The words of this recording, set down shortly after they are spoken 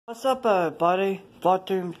What's up, everybody?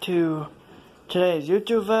 Welcome to today's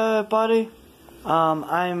YouTube video, everybody.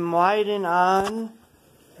 I'm riding on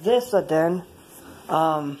this again.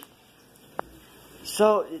 In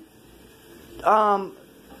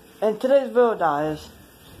today's video, guys,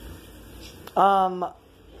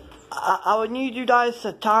 I would need you guys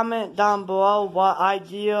to comment down below what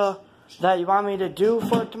idea that you want me to do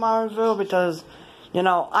for tomorrow's video, because, you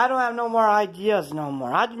know, I don't have no more ideas no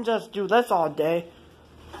more. I can just do this all day.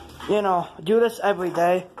 You know, do this every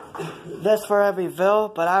day. This for every video,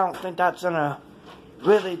 but I don't think that's gonna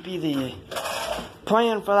really be the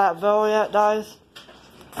plan for that video yet, guys.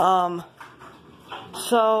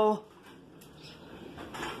 So,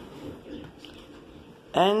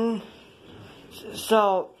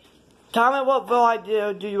 tell me what video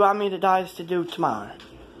idea do you want me to guys to do tomorrow?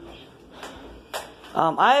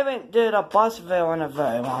 I haven't did a bus video in a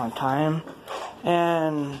very long time,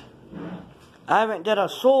 and I haven't did a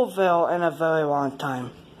Soulville in a very long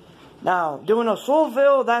time. Now, doing a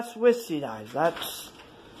Soulville, that's risky, guys. I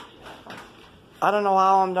don't know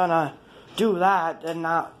how I'm gonna do that and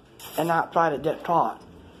not try to get caught.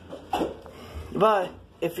 But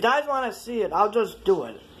if you guys want to see it, I'll just do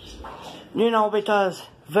it. You know, because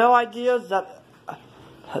video ideas that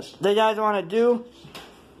you guys want to do,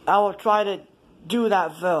 I will try to do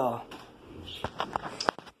that video.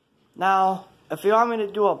 Now, if you want me to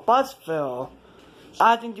do a bus video,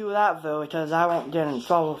 I can do that video because I won't get in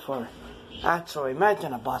trouble for actually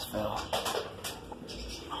making a bus video.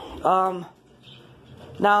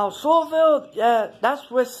 Now Soulville, yeah, that's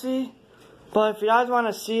risky, but if you guys want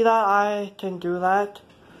to see that, I can do that.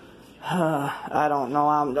 I don't know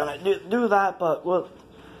how I'm gonna do that, but well,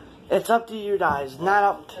 it's up to you guys. Not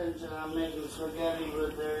up to,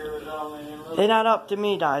 it's not up to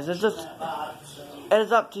me, guys. It's just,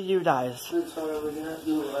 it's up to you guys.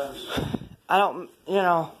 I don't, you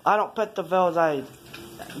know, I don't put the videos I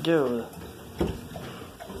do.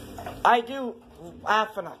 I do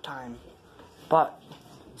half of the time, but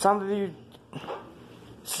some of you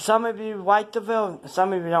like the video,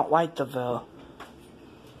 some of you don't like the video.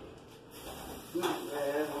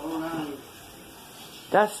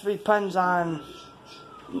 That depends on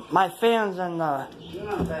my fans and the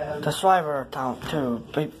subscriber account too.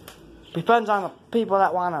 Depends on the people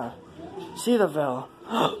that wanna see the video.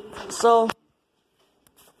 So,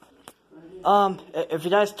 if you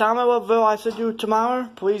guys tell me what video I should do tomorrow,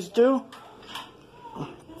 please do.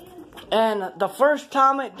 And the first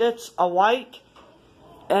comment gets a like,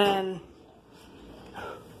 and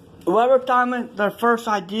whoever comments their first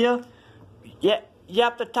idea, you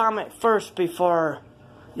have to comment first before,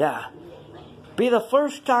 be the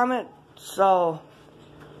first comment. So,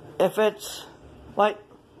 if it's, like,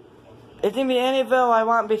 it can be any video I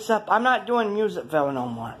want, except I'm not doing music video no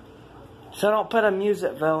more. So don't put a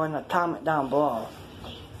music video in the comment down below.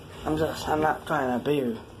 I'm not trying to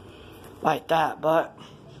be like that, but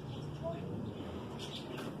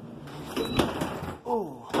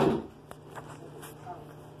ooh,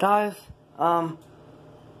 guys,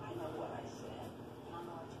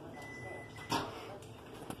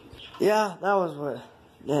 yeah, that was what,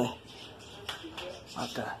 yeah,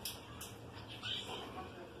 okay.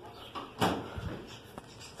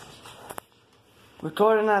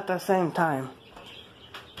 Recording at the same time.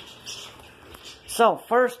 So,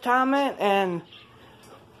 first comment, and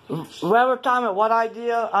whoever comment what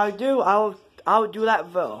idea I do, I'll do that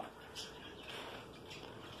video.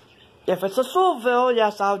 If it's a Soulville,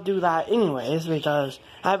 yes, I'll do that anyways, because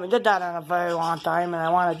I haven't did that in a very long time, and I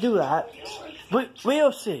want to do that.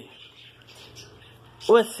 We'll see.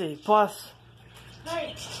 We'll see. Plus,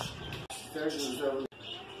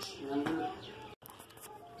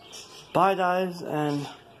 bye, guys, and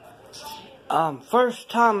first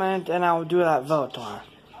comment, and I will do that video tomorrow.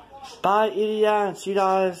 Bye, idiot, and see you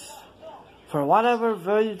guys for whatever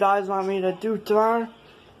video you guys want me to do tomorrow.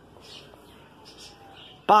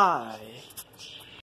 Bye.